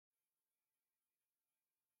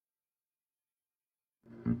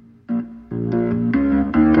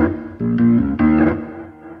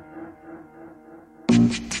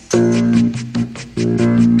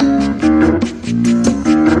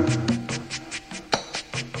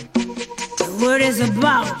what it's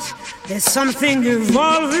about. There's something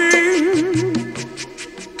evolving.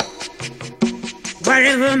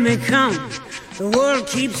 Whatever may come, the world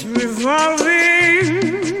keeps revolving.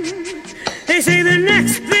 They say the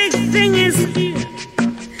next big thing is here,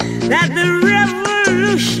 that the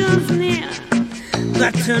revolution's near.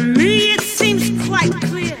 But to me it seems quite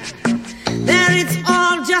clear that it's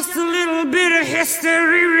all just a little bit of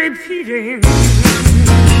history repeating.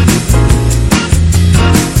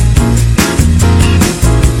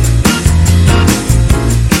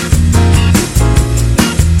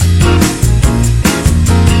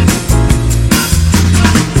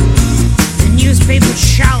 People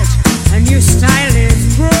shout, a new style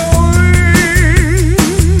is growing,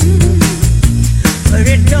 but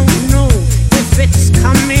it don't know if it's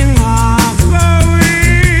coming or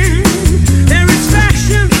going. There is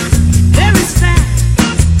fashion, there is fact.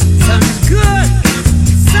 Some is good,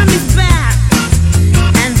 some is bad,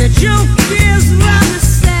 and the joke is rather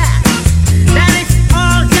sad that it's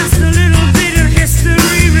all just a little bit of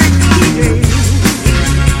history repeating.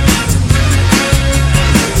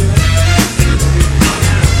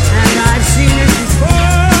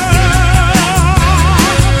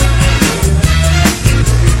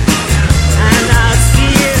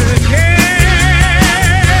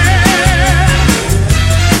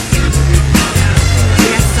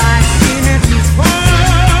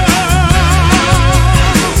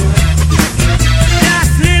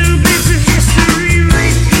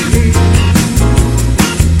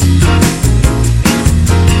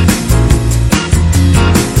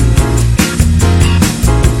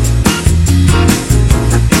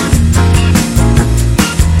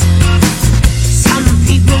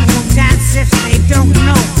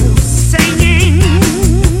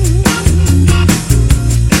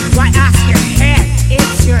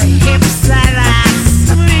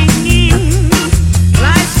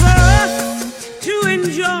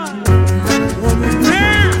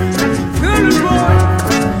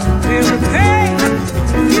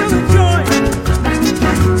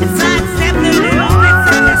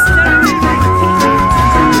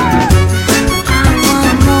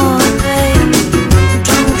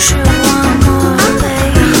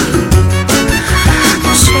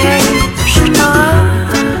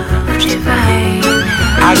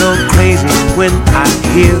 When I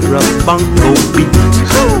hear a bongo beat,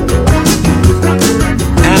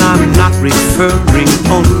 and I'm not referring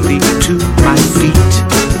only to my feet,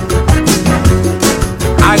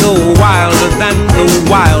 I go wilder than the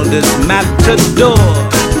wildest matador.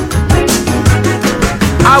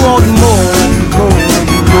 I want more,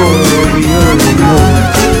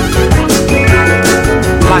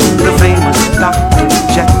 like the famous Dr.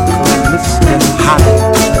 Jekyll, Mr. Hyde.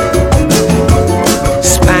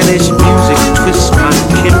 Spanish music twists my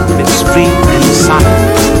chemistry inside,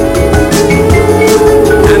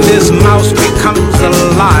 and this mouse becomes a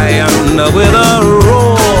lion with a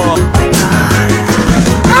roar.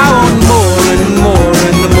 I want more and more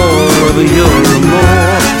and more of your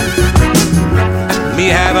more. Me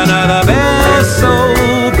have another beso,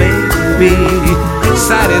 baby,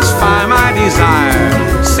 satisfy my desire.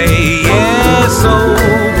 Say yes, oh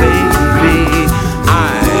baby,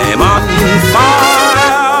 I'm on fire.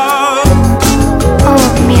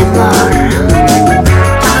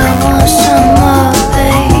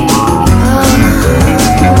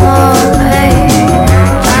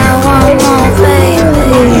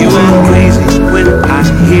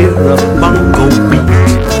 Hear a bongo beat,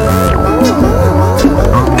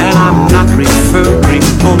 and I'm not referring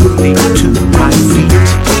only to my feet.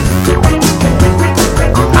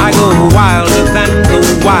 I go wilder than the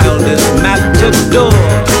wildest matador.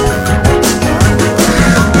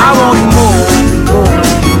 I want more,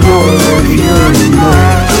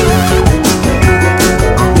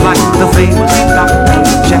 like the famous Dr.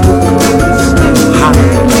 Jekyll, Mr.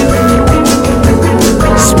 Hyde.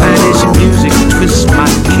 Spanish music twists my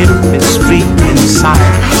chemistry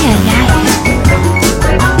inside,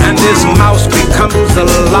 and this mouse becomes a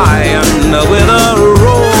lion with a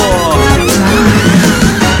roar.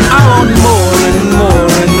 I want more and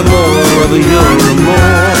more and more of your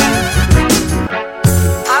more.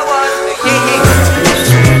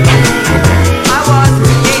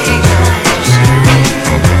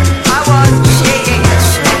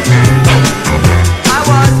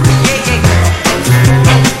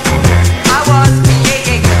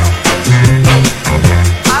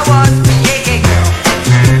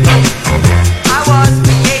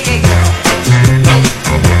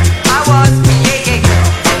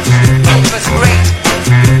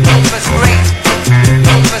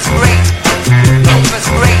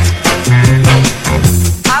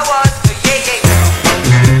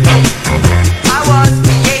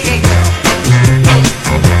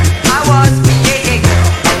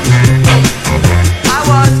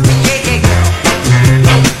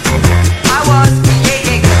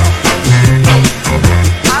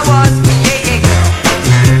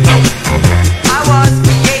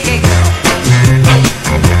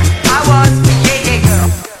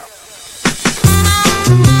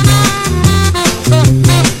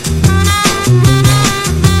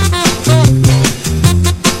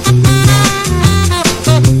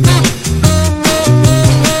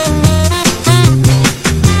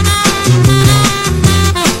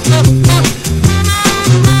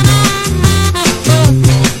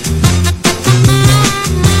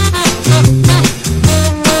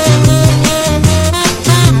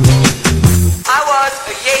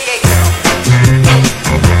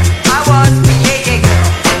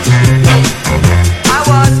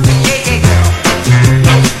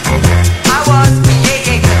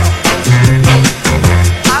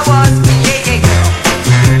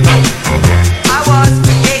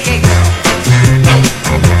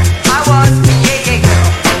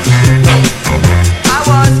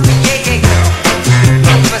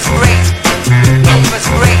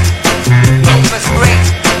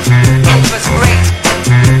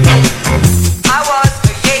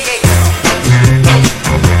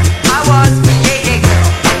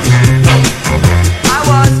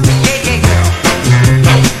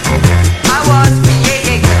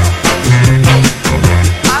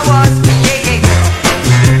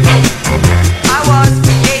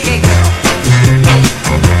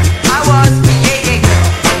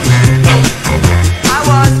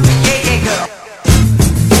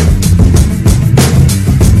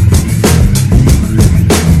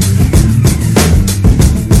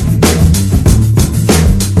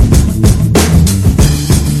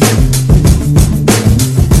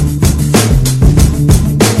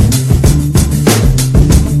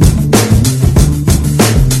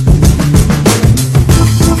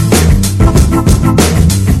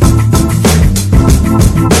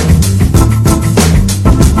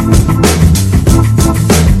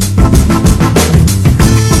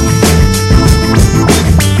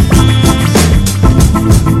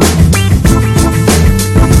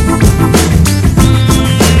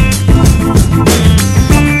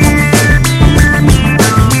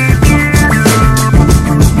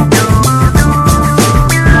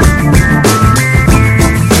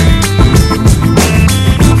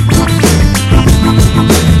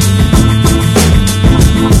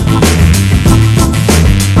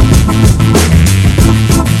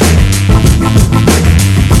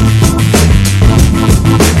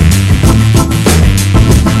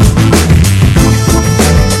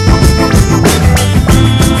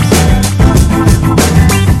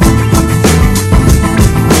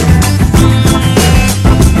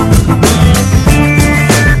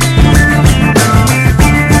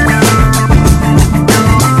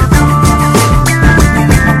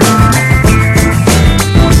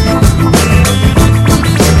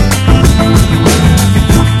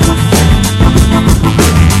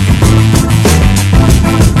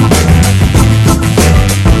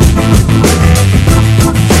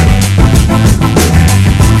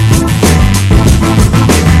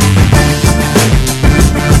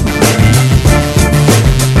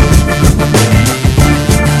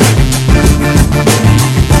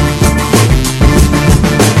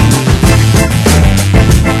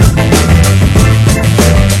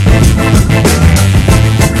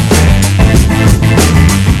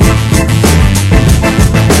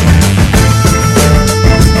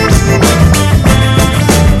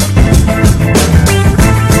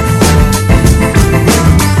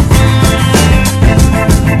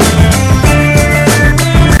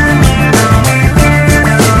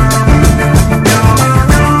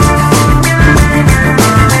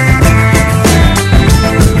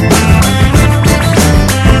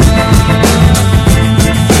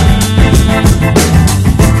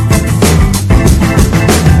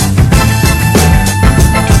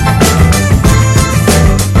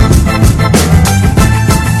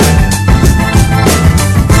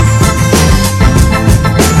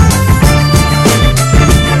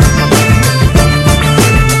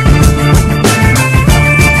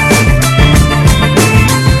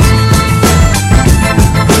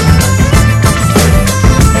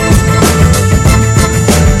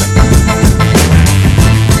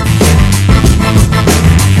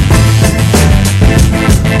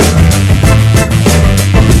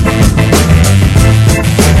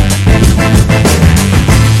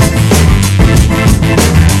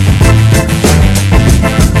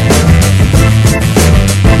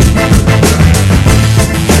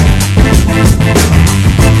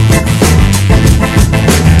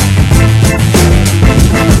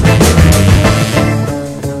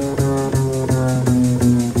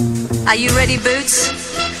 Are you ready, Boots?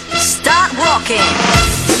 Start walking.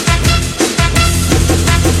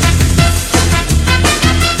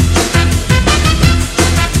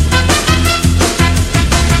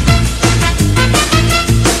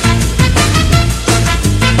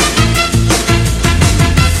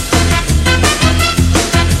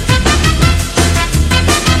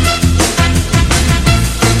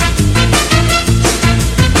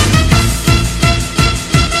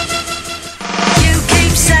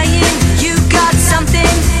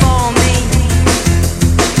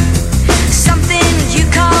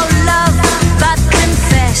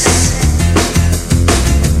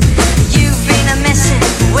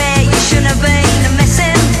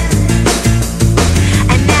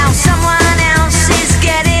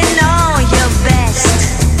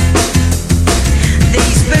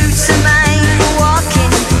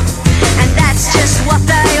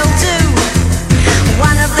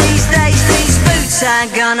 I'm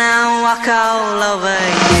gonna walk all over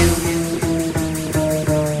you.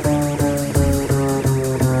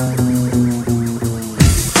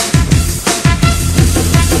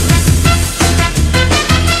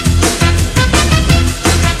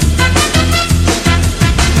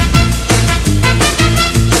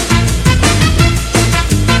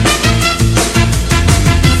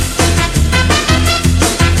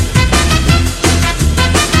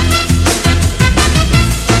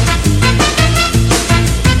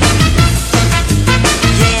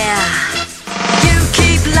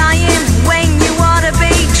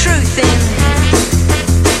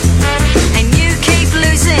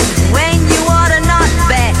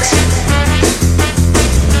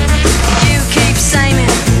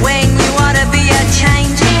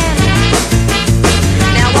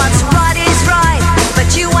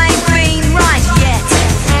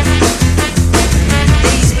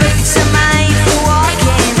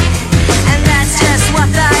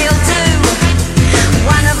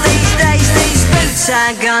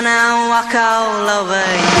 I'm gonna walk all over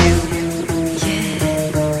you.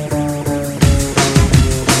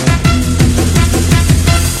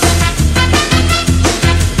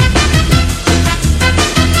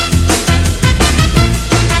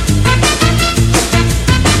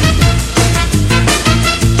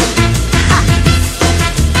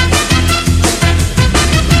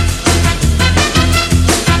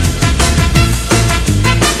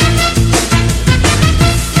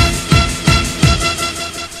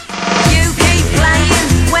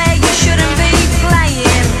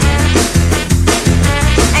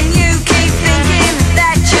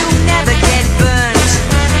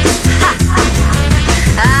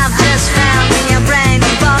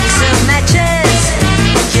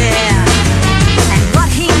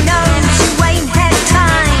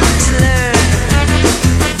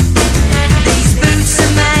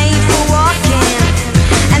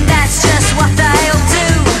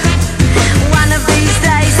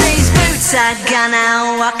 I'm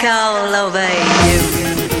gonna walk all over you.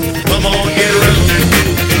 Come on, get rhythm.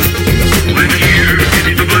 When you hear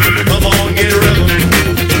the blues. Come on, get rhythm.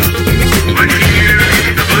 When you hear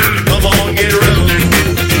the blues. Come on, get rhythm.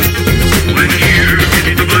 When you hear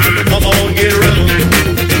the blues. Come on, get rhythm.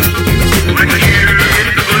 When you hear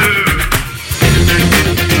the blues.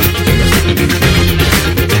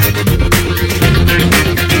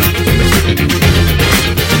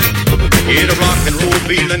 Get a rock and roll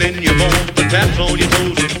feeling in your bones. Taps on your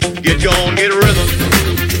toes, get you on, get a rhythm.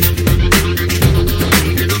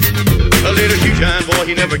 A little shoe-shine boy,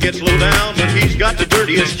 he never gets low down, but he's got the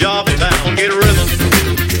dirtiest job in town. Get a rhythm.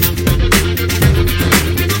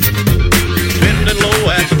 Bending low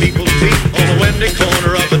at people's feet on the windy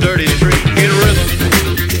corner of a dirty street. Get a rhythm.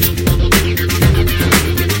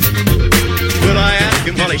 Well, I asked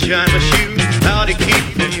him while he shined my shoes, how'd he keep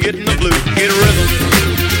from getting the blues? Get a rhythm.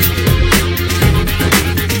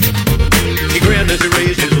 He grinned as he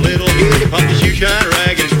raised his little head, he popped his shoe-shine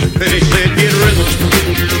rag and he said, get rhythm.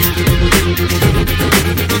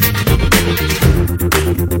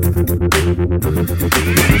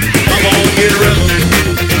 Come on, get rhythm.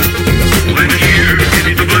 When you hear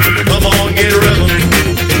the blues. Come on, get rhythm.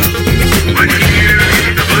 When you hear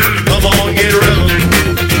the blues. Come on, get rhythm.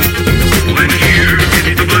 When you hear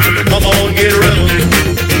the blues. Come on, get rhythm.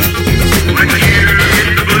 When you hear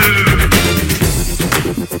the blues.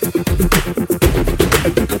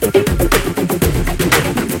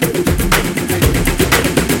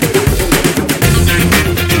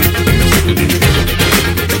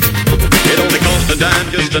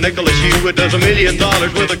 Just a nickel a shoe, it does $1 million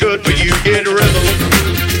worth of good for you. Get a rhythm.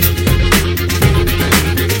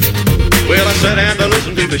 Well, I sat down to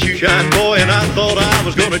listen to the shoe-shine boy, and I thought I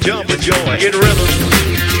was gonna jump with joy. Get a rhythm.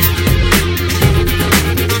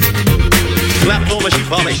 wife told me she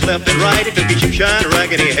polished left and right. He took his shoe shine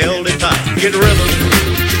rag and he held it tight. Get rhythm.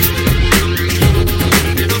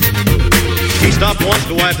 He stopped once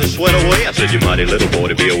to wipe the sweat away. I said, you mighty little boy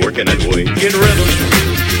to be a working that way. Get rhythm.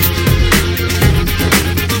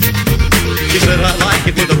 She said, I like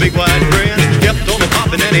it with a big wide grin. Kept on the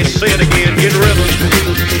popping and he said again, get rhythm.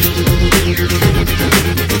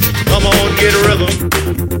 Come on, get rhythm.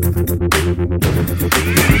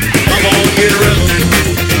 Come on, get rhythm.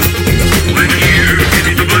 When you hear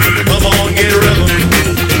the blues. Come on, get rhythm.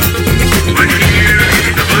 When you hear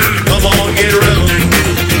the blues. Come on, get rhythm.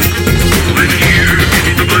 When you hear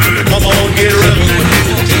the blues. Come on, get rhythm.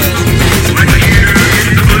 When you hear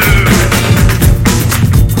the blues.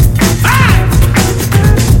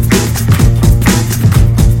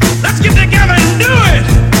 Let's get together and do it!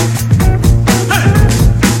 Hey.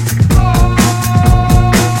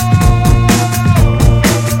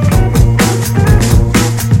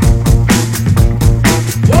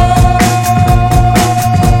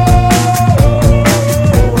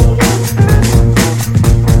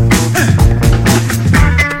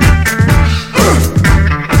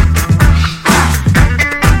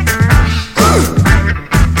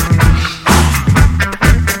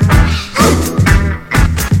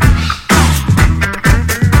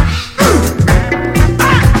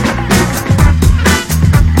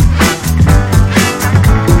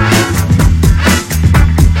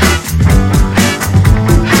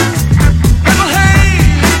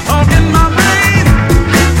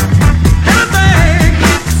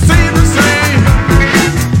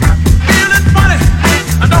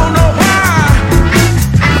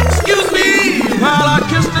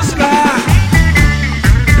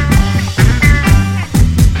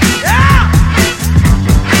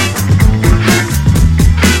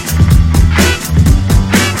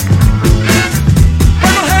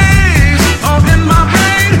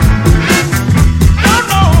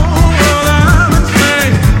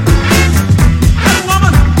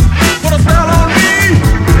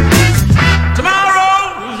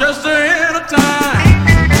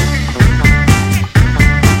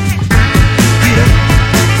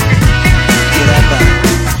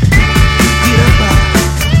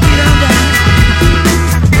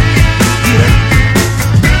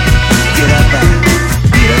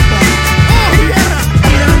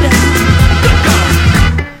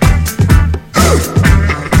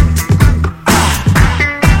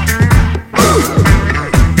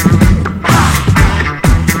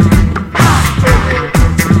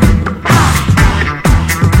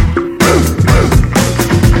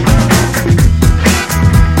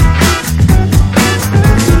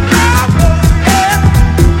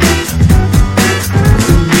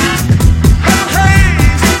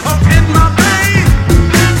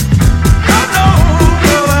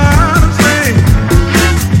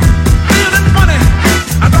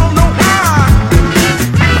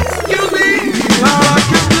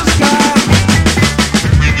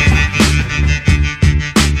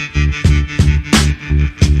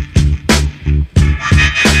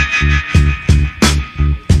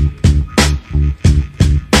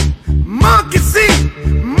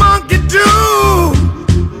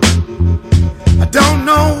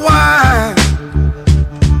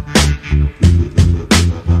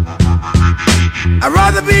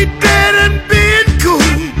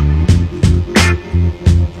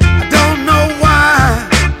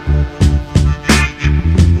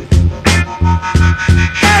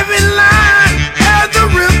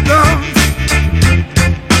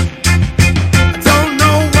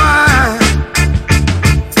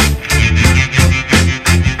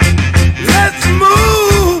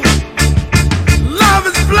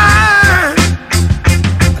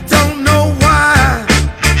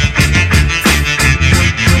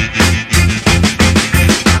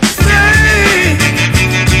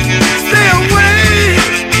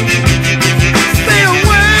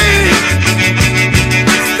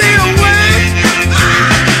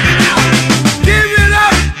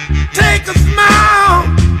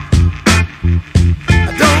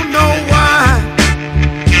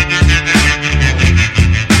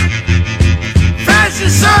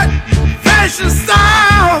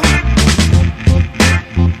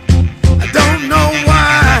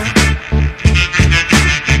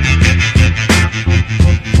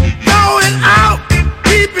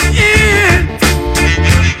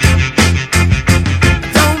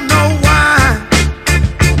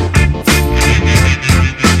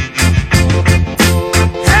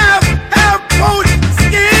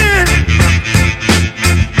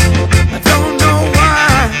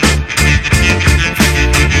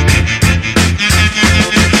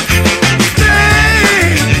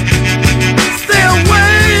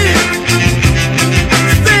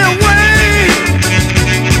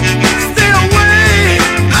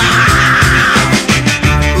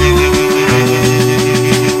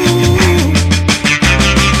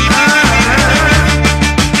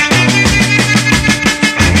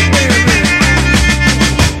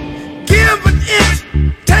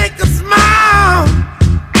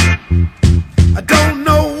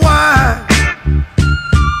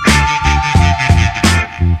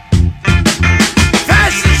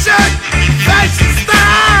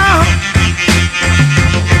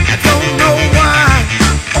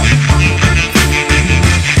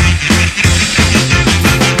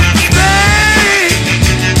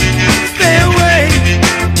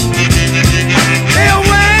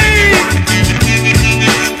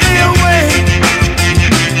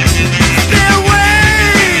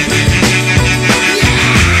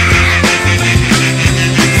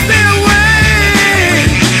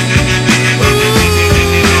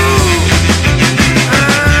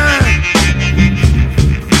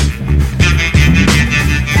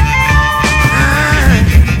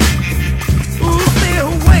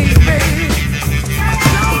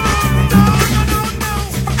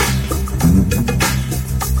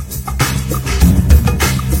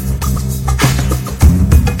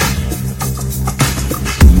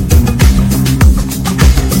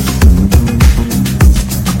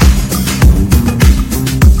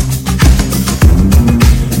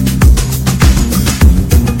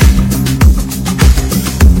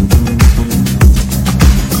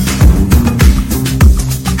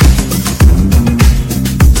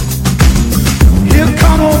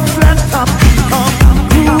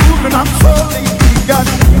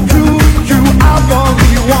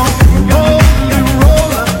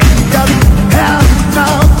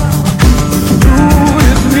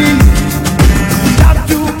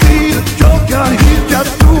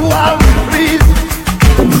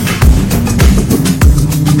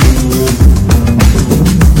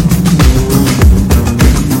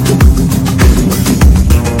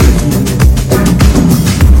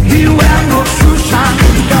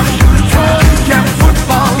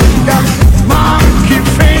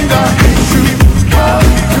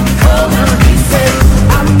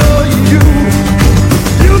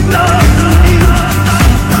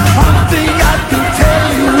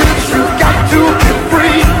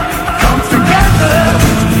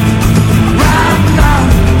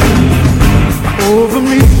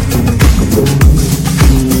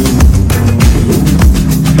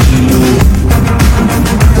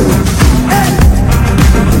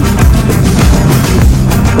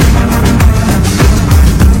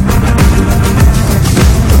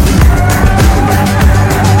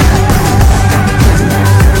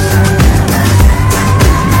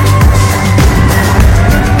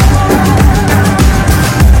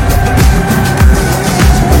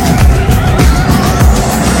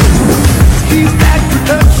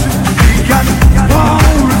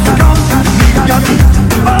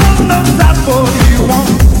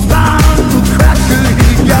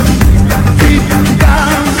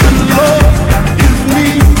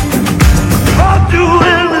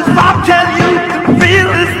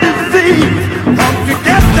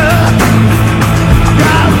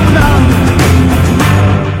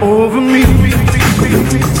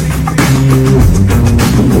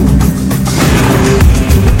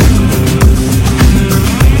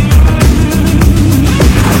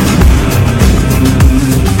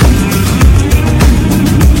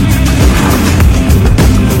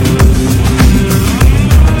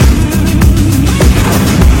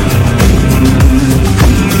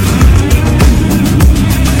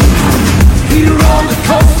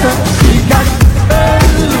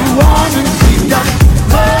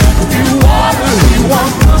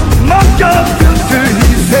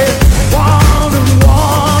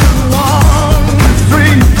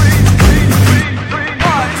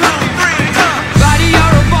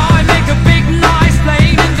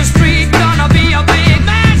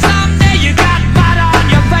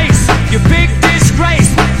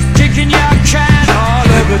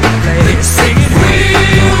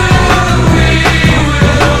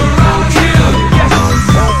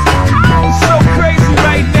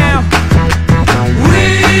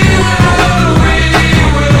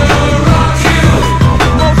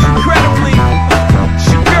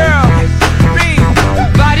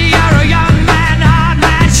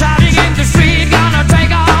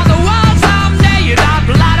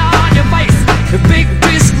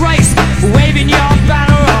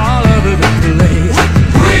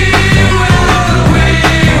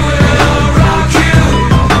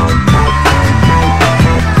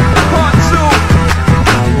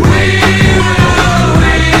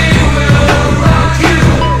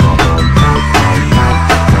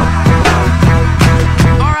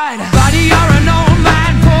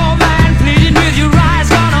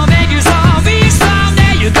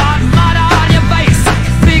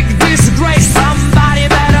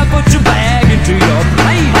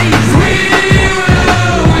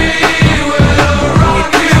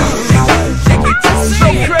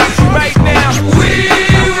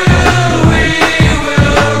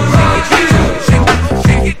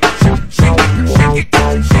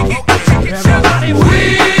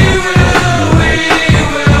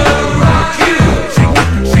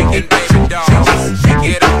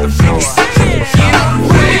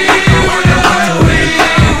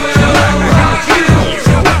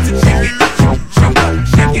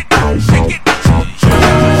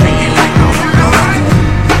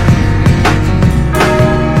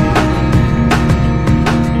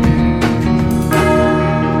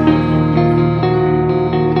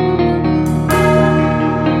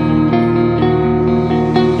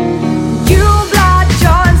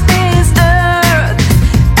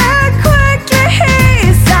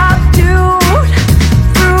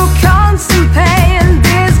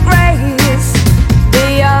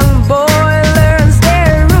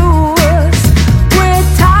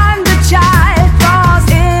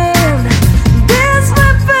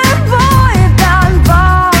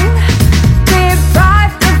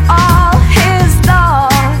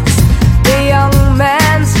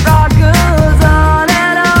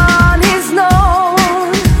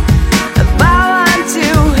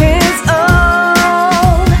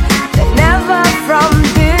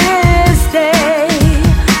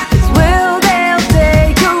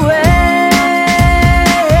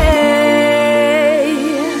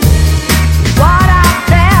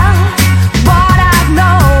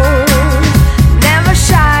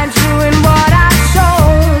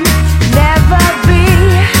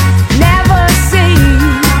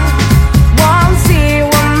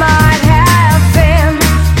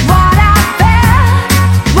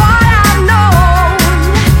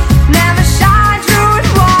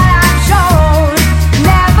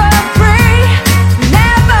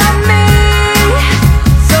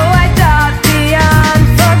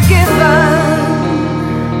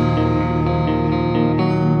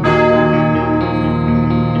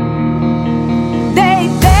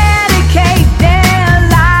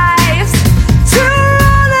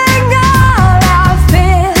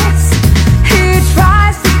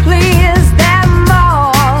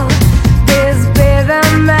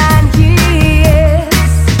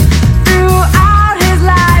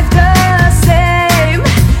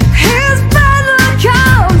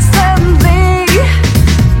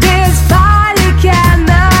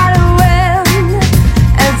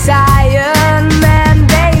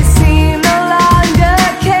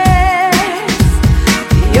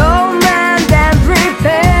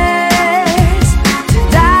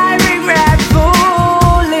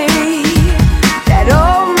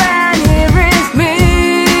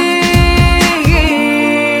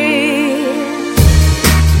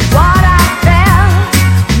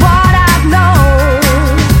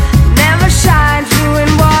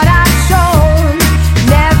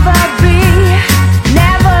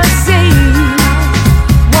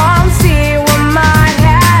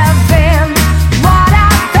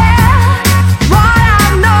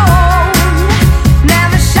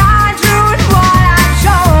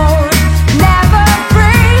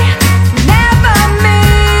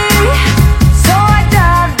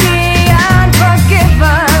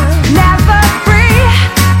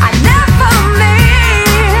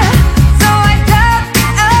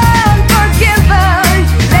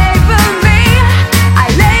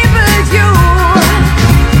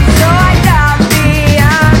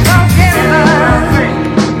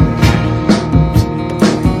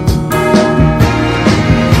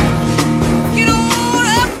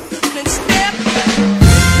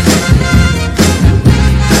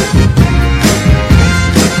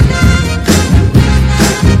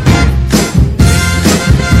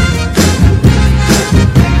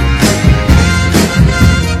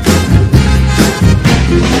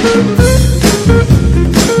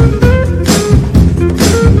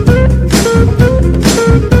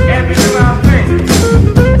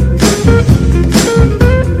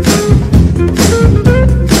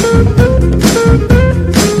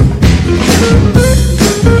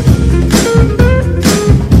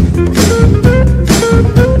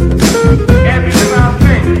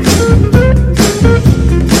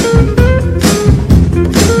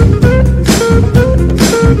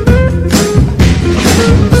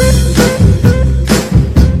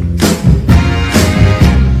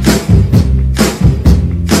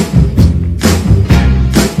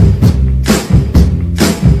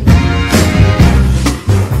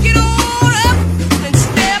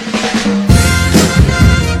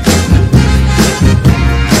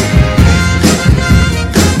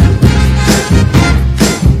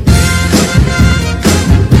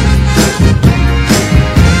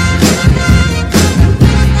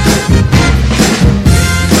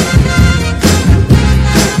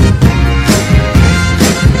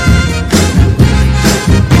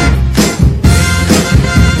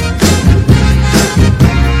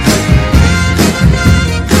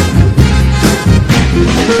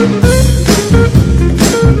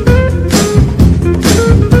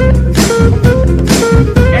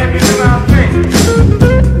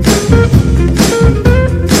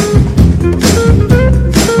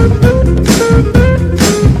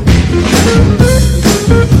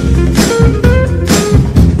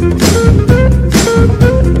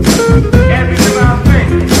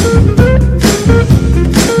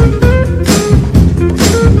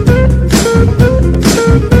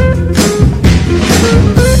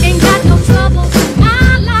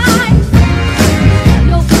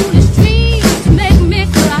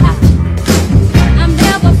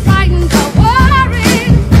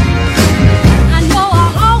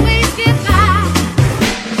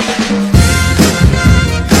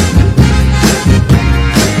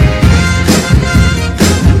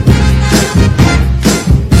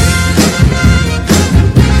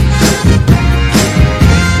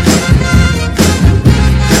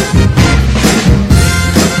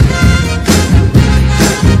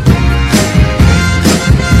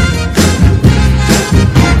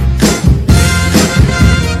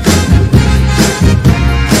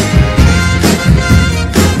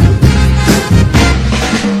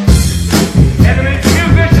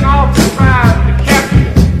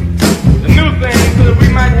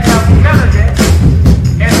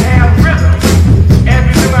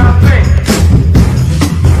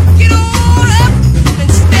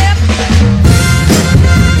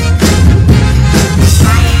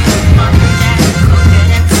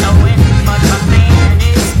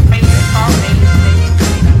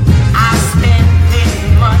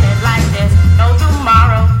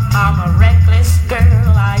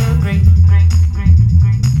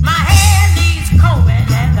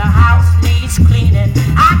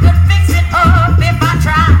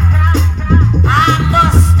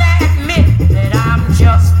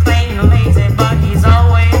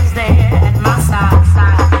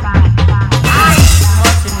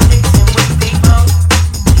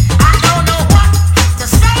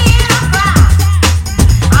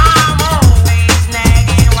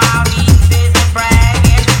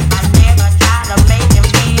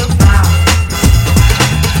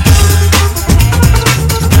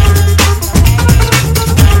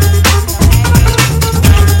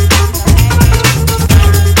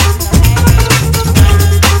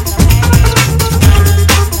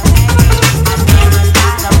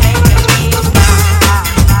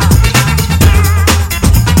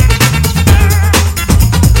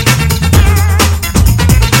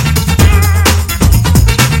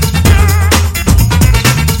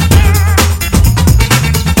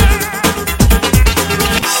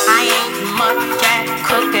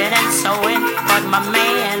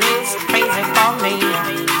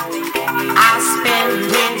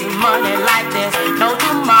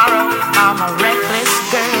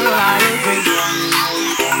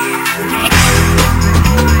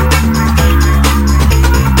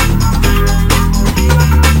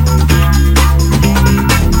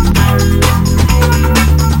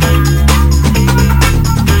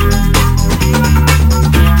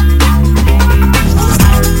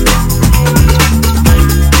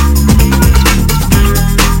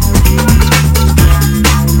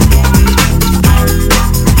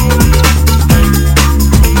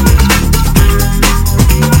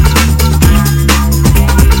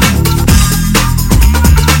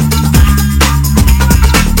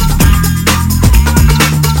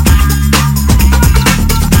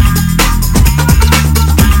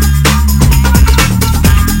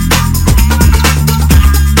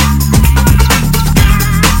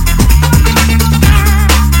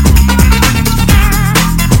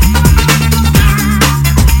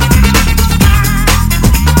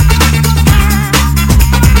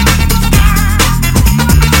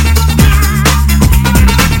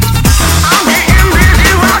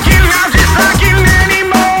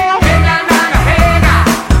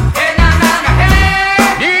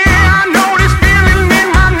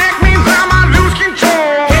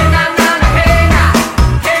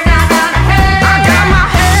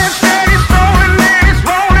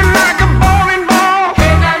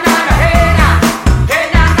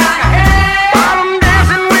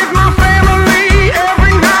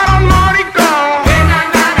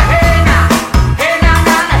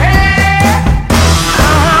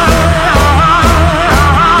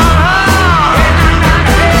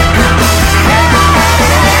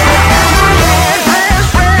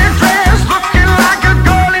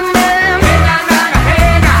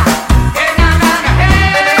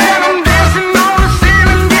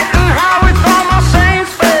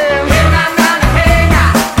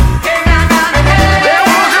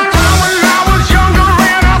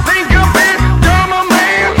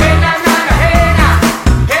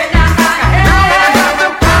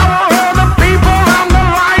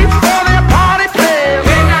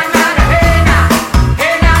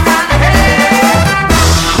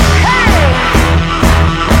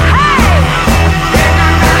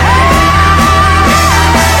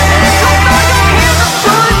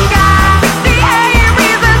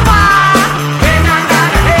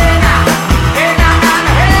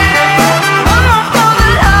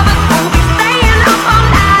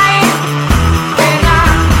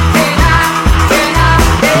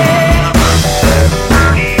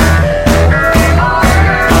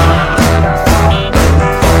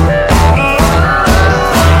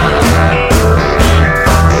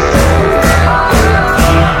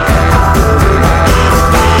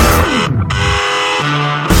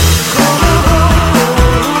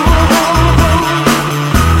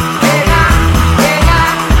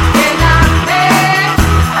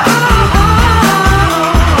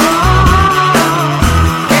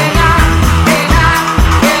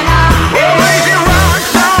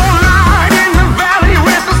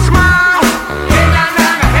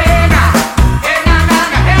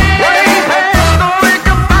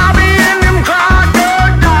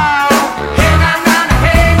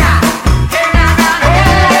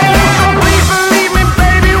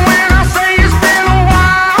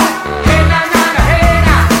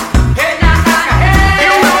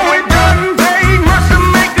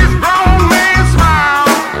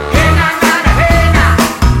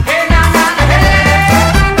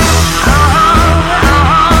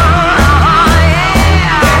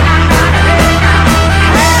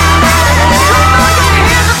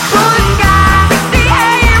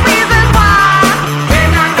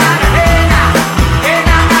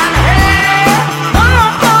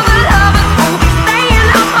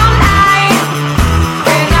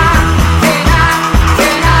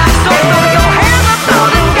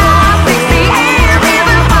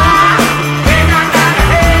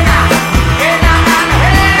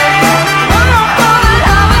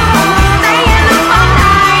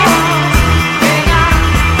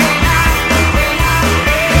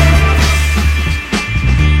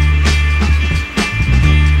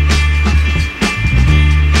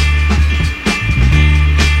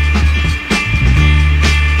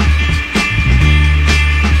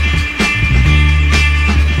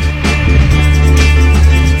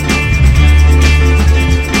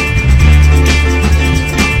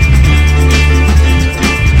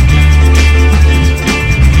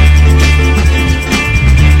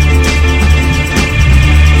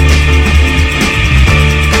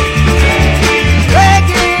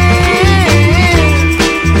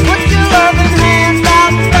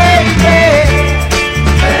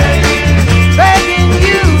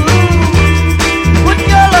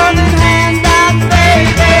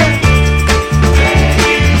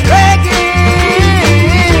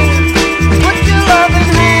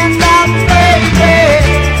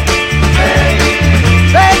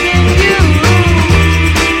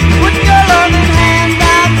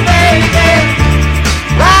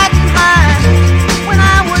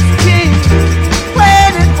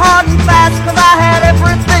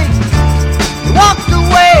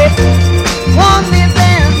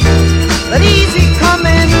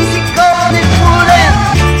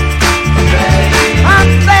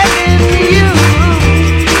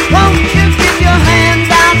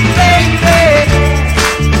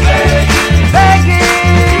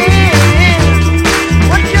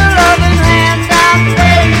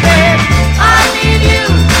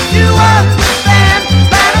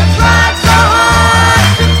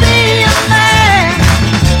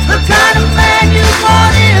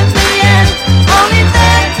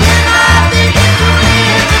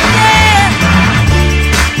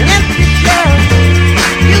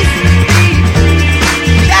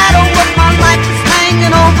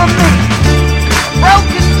 for me.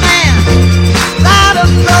 Broken man, without a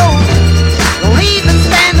soul. Don't even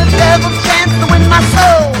stand the devil's chance to win my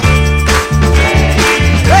soul.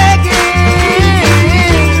 Begging,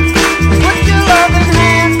 put your loving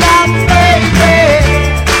hand out, baby.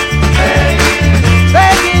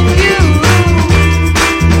 Begging you,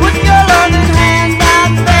 put your loving hand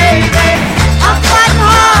out, baby. I'm fighting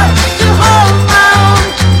hard to hold my own,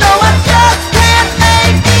 though I just can't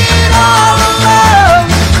make it all alone.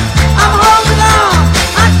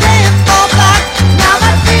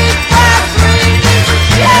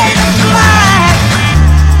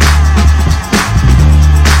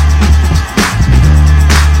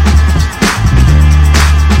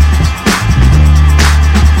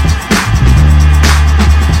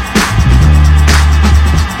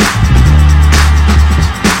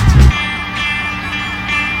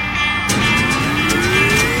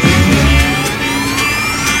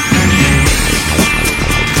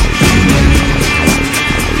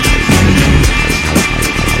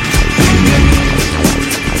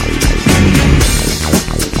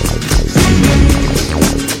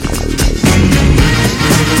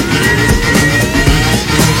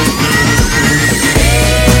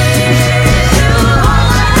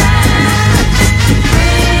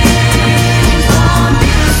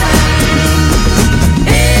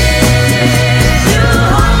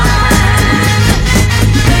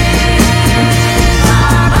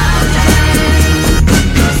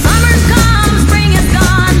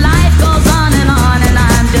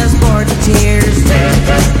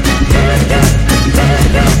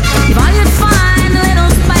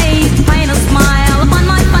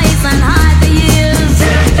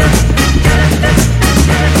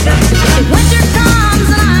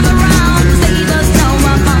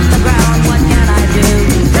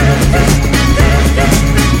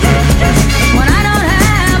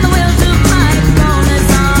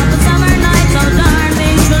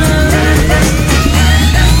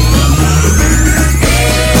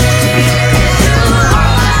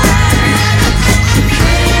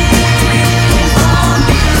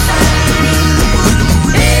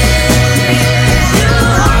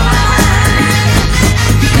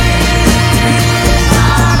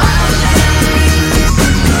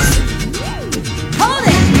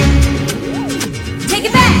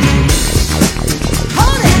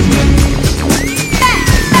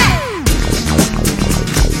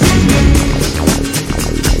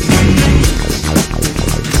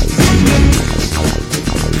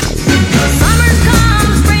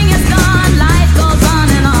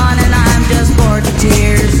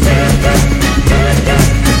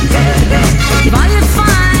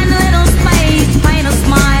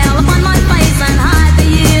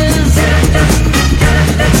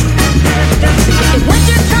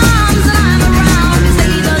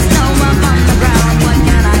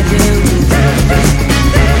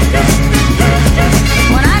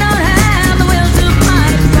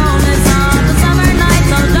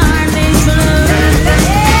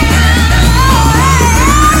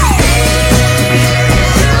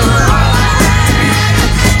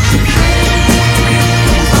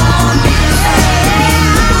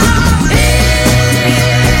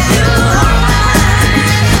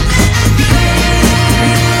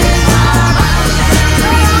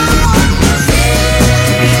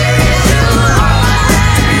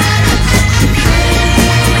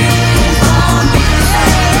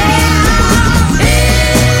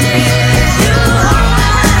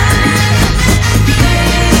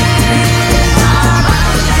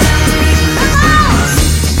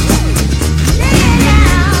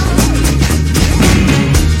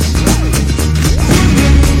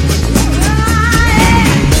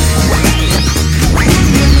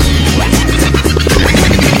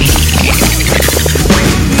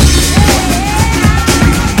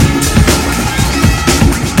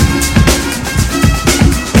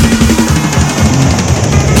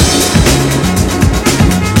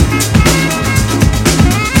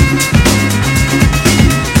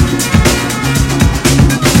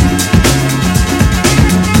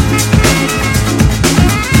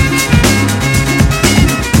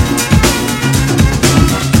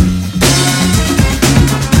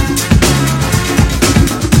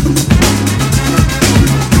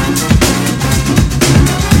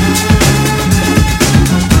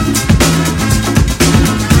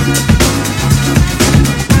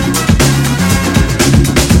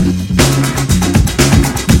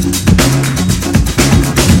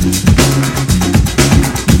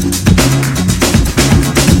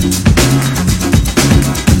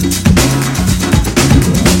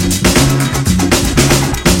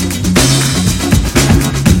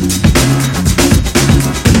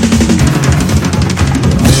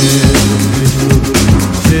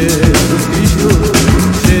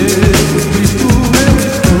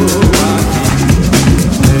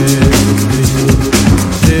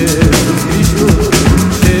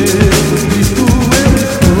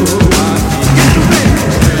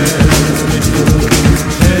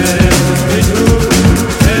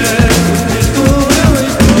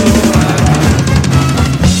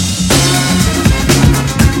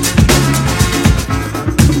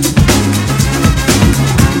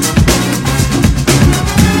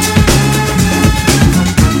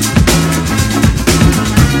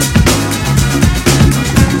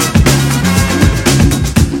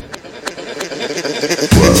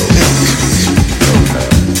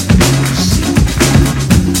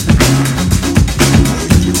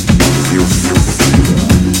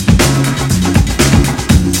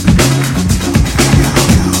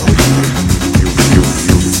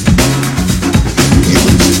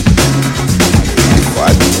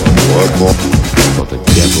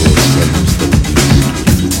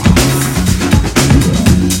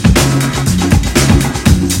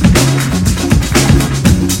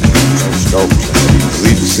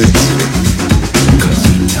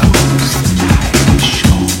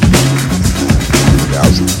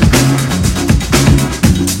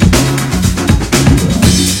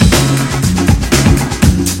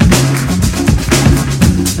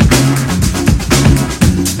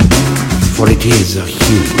 is a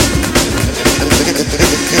human.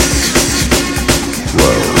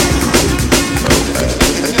 Woe,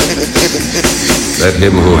 let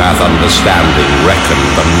him who hath understanding reckon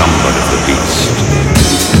the number of the beast.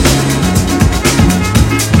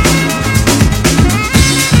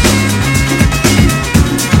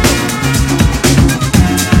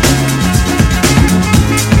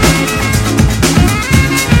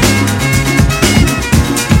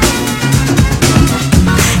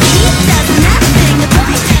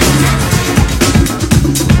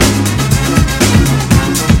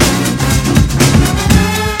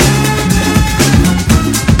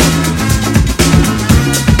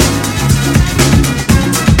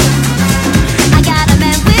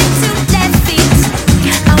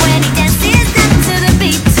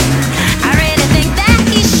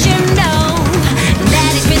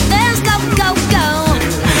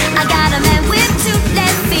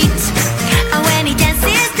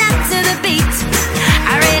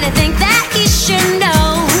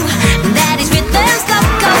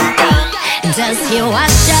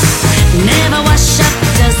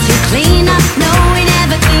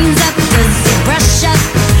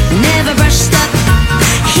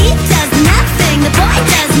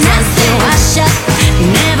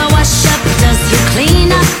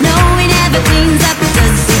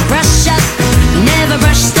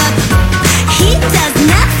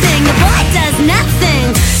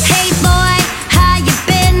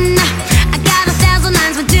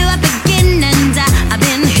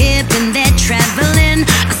 Traveling,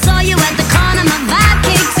 I saw you at the corner, my vibe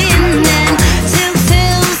kicked in, and two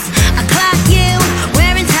pills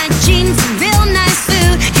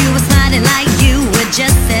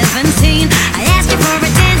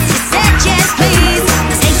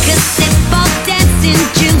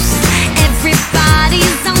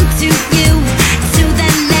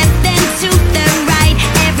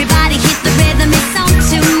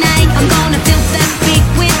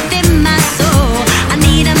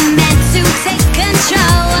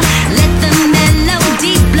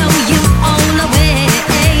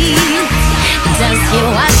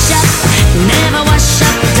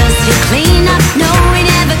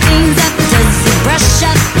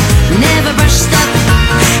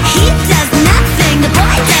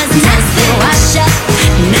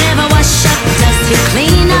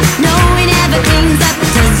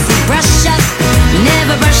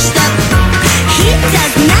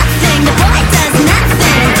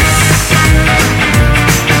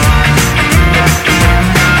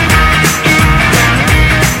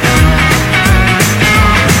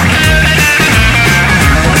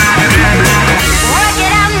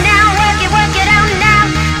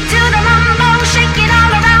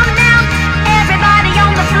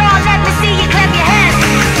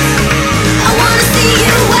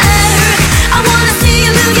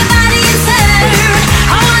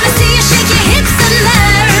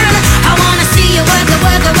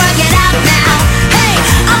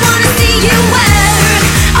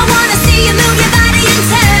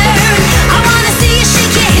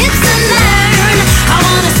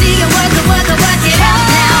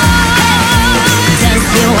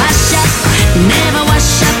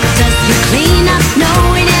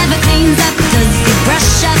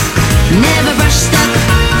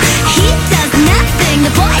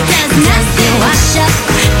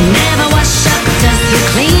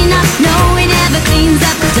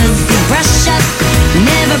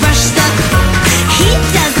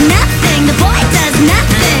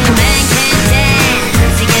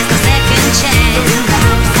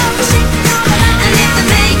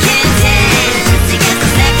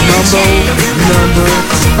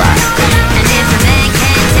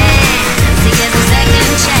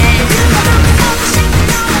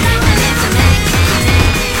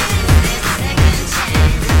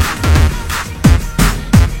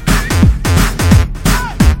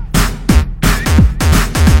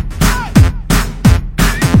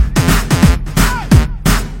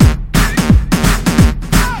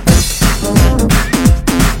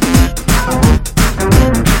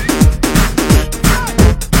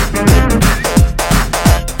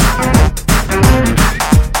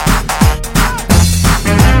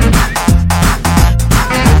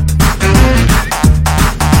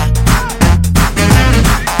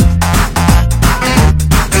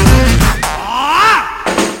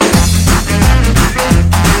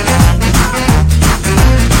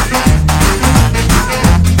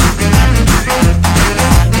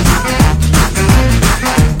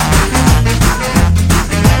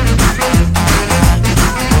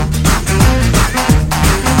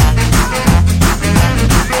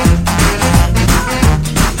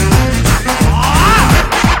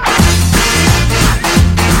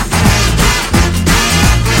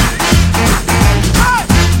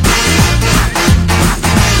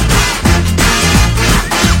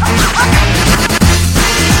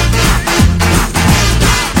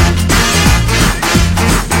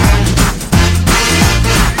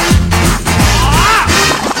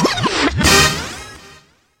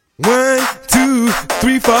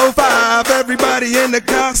 4, 5. Everybody in the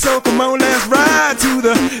car, so come on, let's ride to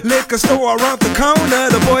the liquor store around the corner.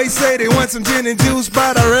 The boys say they want some gin and juice,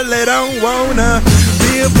 but I really don't wanna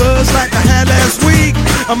be a buzz like I had last week.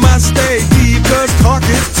 I must stay deep, cause talk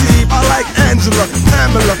is cheap. I like Angela,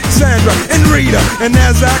 Pamela, Sandra, and Rita. And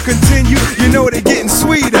as I continue, you know they're getting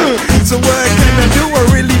sweeter. So what can I do? I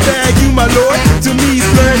really bag you, my lord. To me,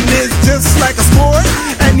 flirting is just like a sport.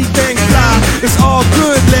 Anything fly, it's all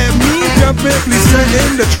good. Let me jump in, please turn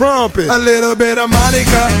in the trumpet. A little bit of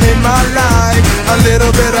Monica in my life, a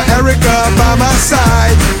little bit of Erica by my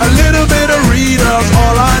side, a little bit of Rita's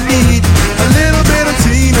all I need, a little bit of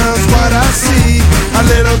Tina's what I see, a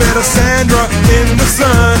little bit of Sandra in the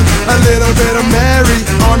sun, a little bit of Mary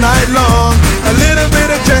all night long, a little bit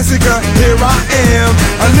of Jessica, here I am,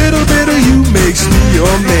 a little bit of you makes me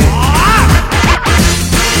your man.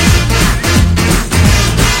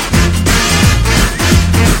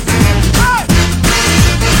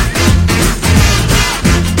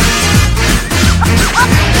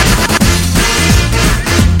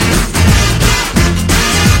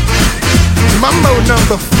 Mambo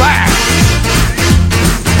number 5.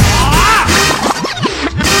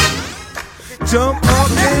 Jump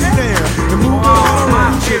up and down and move all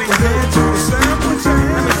around. Shake your hand to the sound. Put your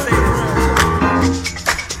hand. Let me say this.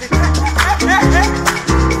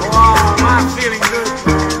 Oh, am I feeling good?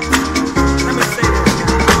 Let me say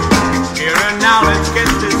this. Here and now, let's get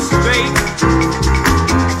this straight.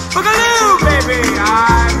 Boogaloo, baby,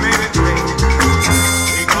 I made it great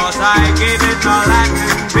because I gave it a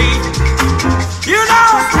Latin beat. You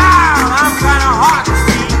know, child, I'm kinda hot to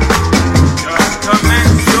see. Just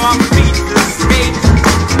commence your feet to skate.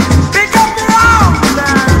 Pick up your arms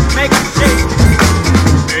and make a shake.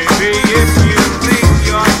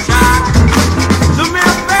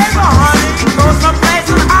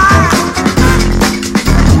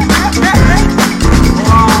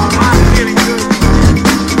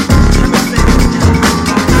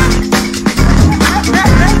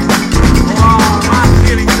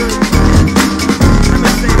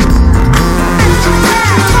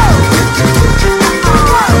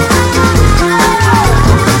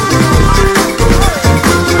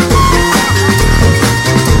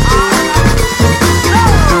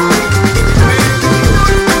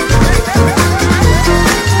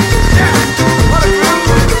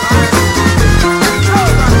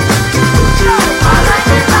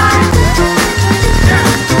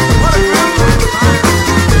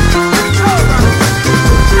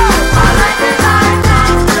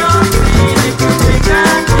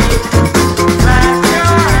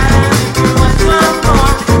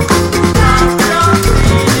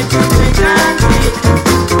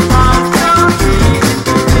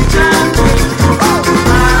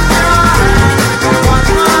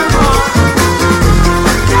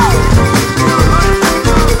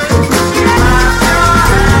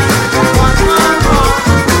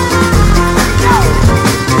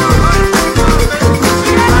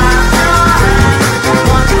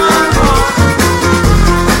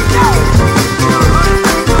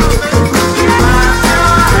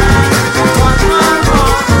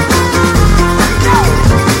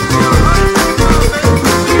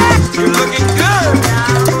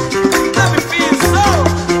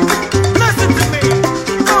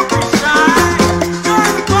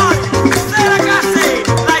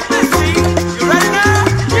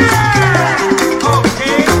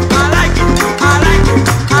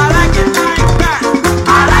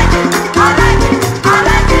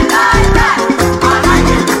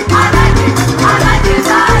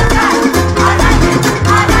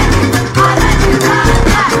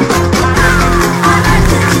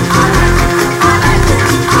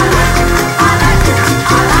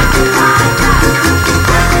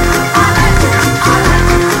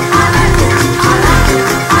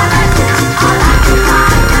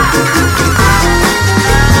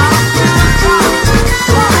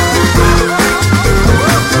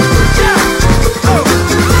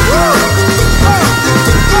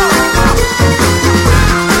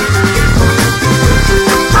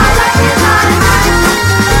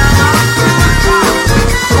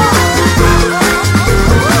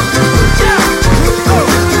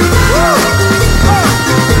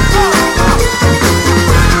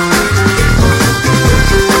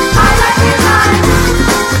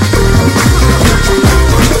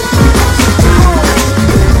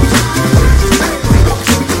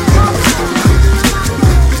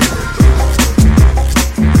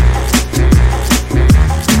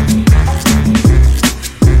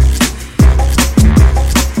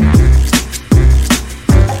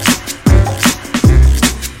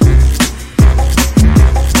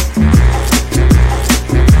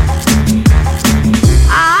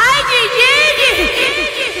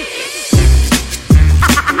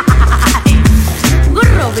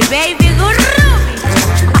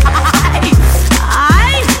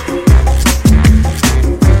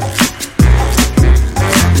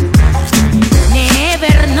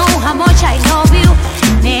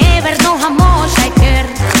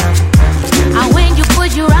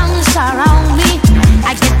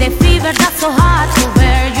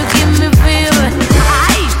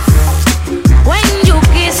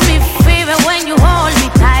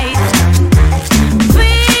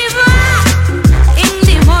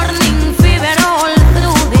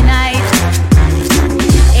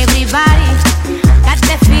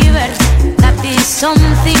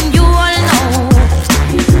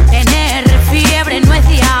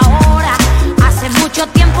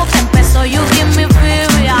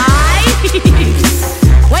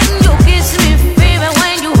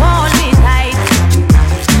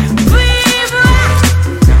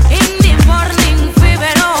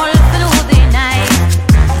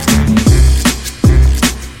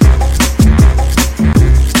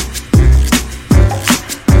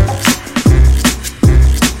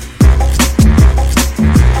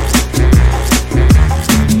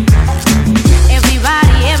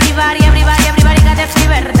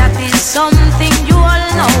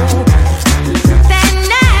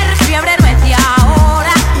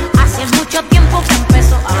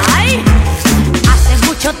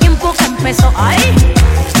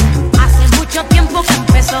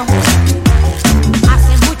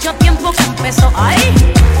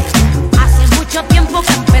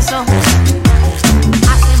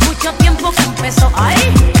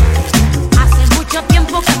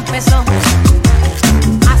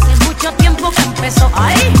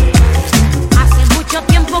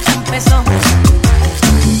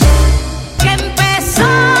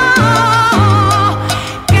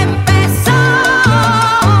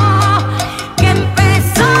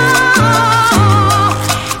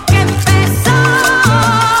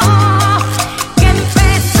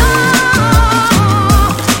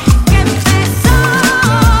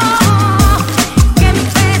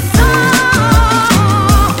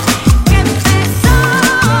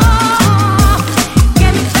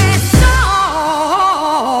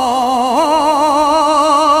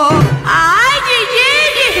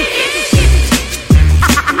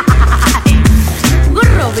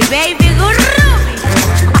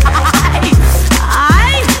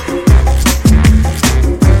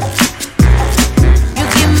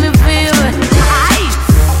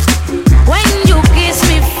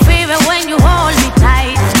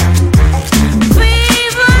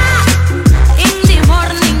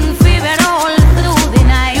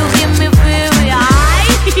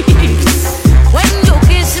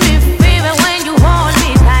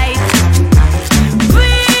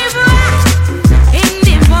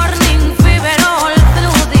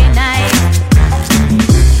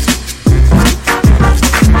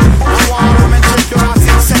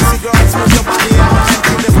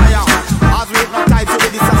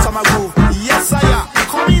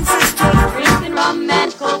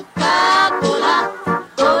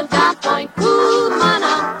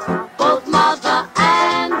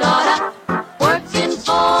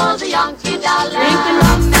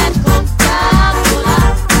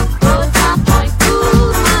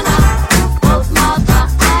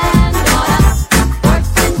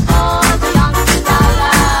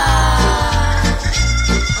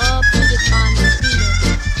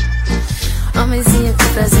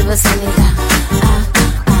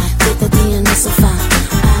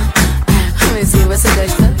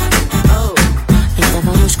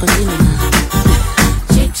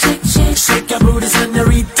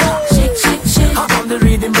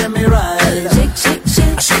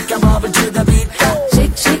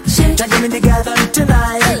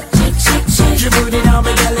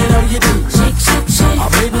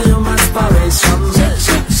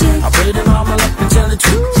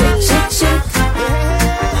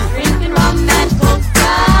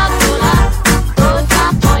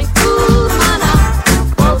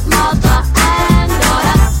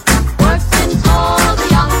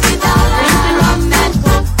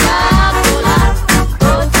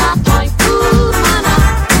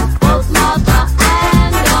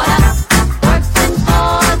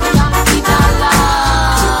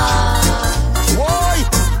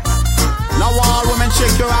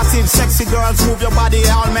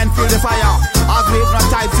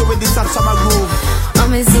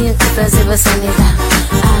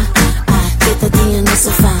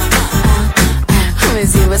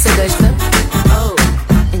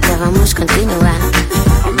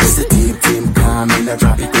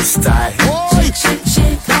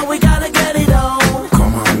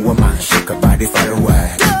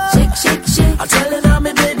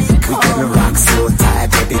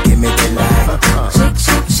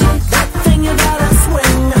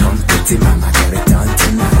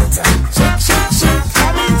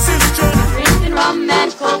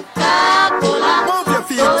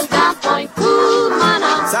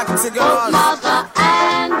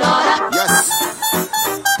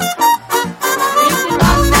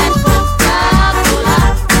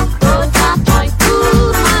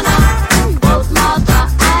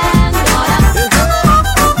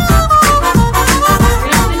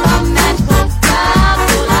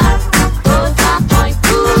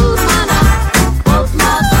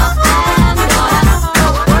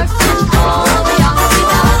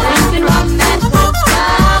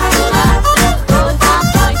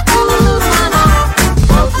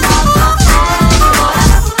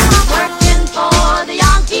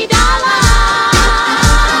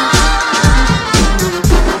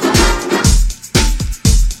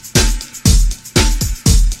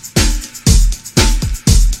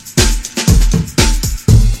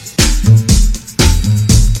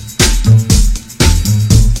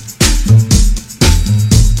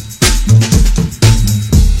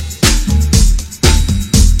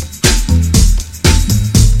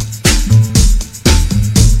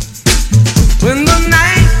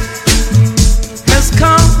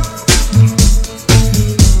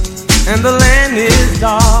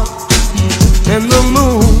 dark and the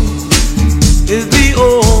moon is the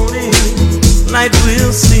only light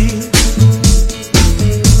we'll see.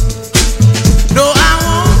 No, I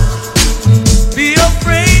won't be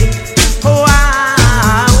afraid. Oh,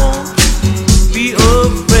 I won't be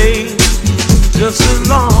afraid. Just as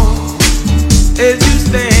long as you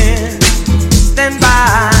stand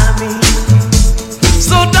by me.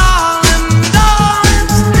 So darling, darling,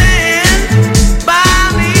 stand by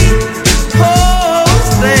me. Oh,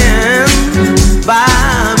 stand by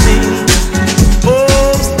me.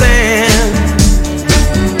 Oh, stand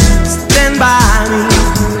by me.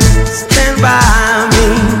 Stand by me.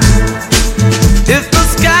 If the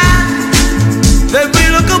sky that we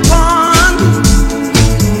look upon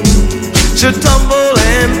should tumble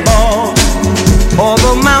and fall, or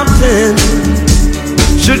the mountain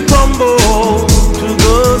should crumble to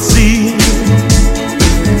the sea,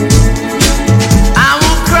 I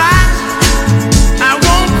won't cry, I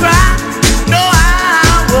won't cry, no,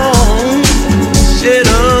 I won't shed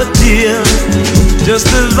a tear. Just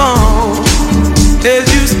as long as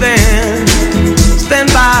you stand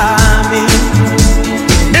by me.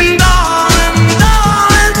 And darling,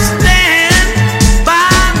 darling, stand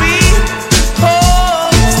by me. Oh,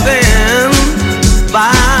 stand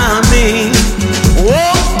by me.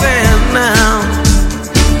 Oh, stand now.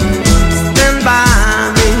 Stand by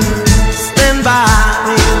me. Stand by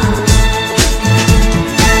me.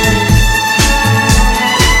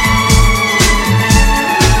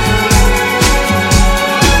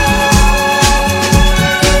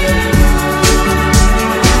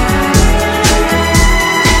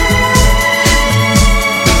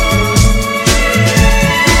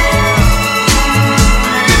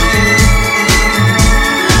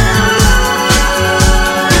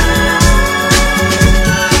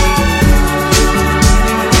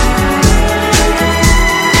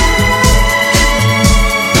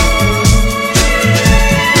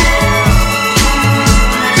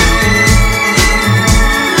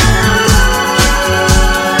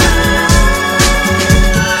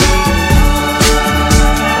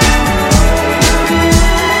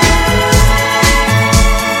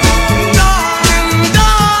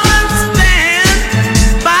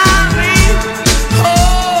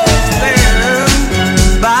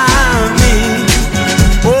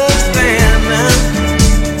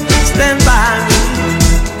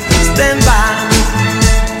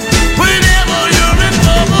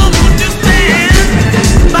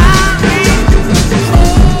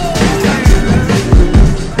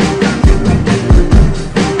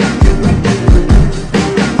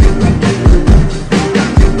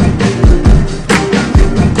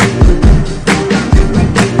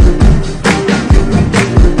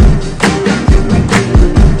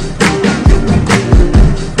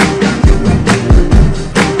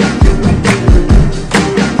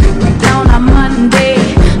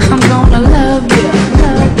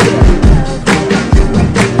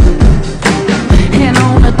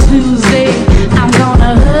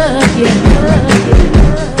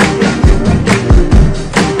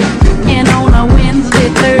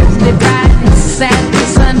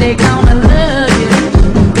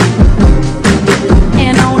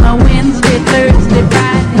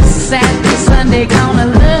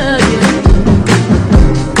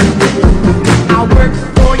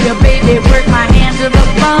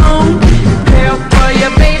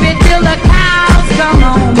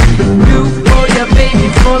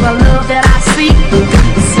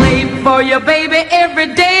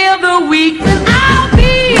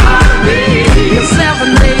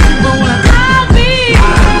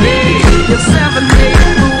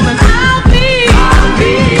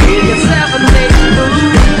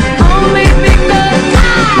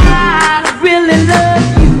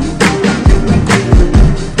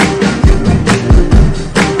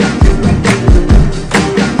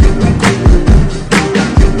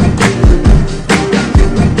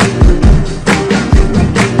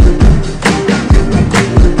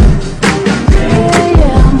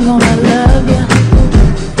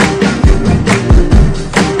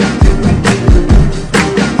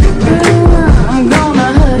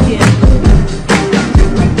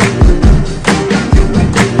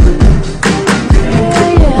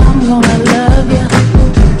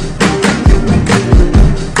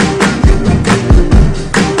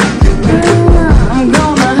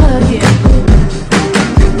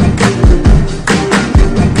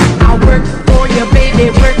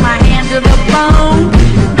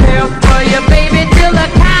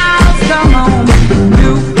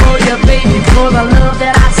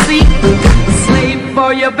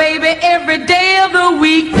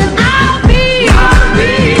 I'll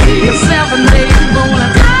be your 7 days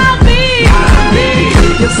rolling. I'll be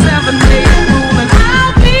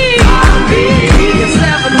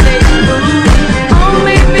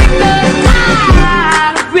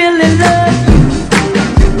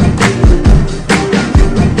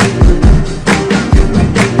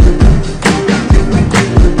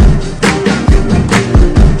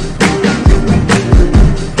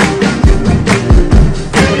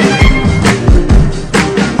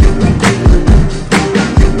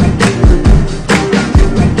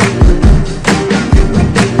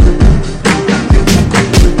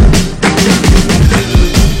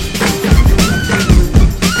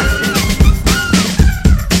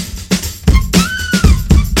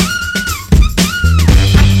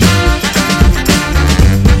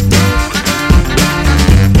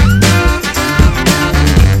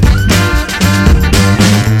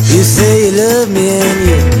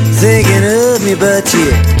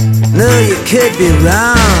though you could be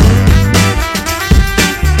wrong.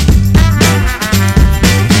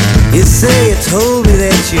 You say you told me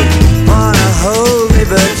that you wanna hold me,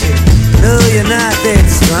 but you know you're not that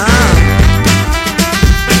strong.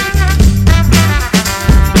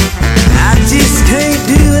 I just can't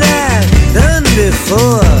do what I've done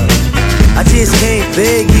before. I just can't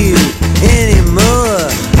beg you anymore.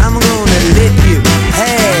 I'm gonna let you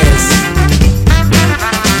pass,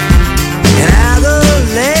 and I'll go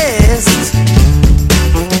last,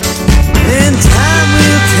 and time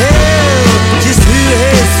will tell just who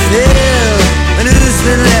has failed and who's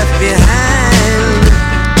been left behind.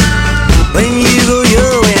 When you go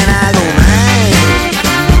your way and I go mine.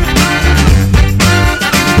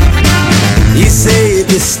 You say you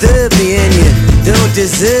disturb me and you don't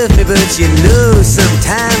deserve me, but you know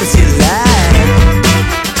sometimes you lie.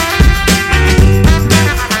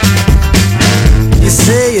 You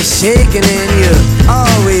say you're shaking and you're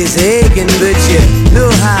always aching, but you know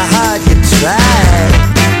how hard you try.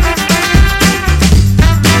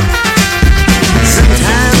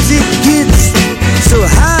 Sometimes it gets so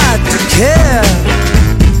hard to care.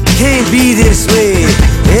 Can't be this way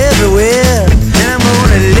everywhere, and I'm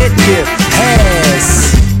gonna let you pass.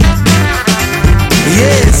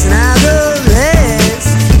 Yes, and I'll go last,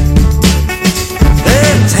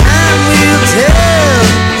 and time will tell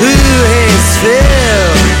who has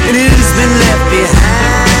failed and who's been left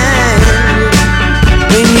behind.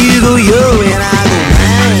 When you go your way and I go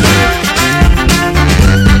mine.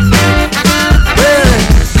 Well,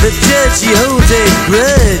 the judge, he holds a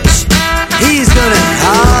grudge. He's gonna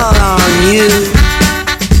call on you,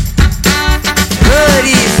 but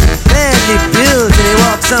he's badly built and he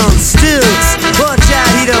walks on stilts. Watch out,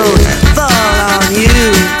 he don't fall on you.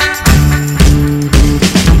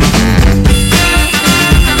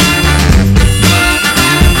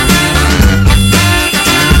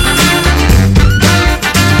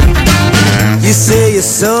 You say you're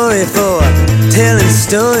sorry for telling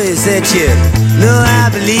stories that you know I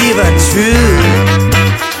believe are true.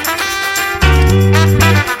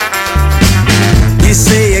 You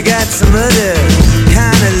say you got some other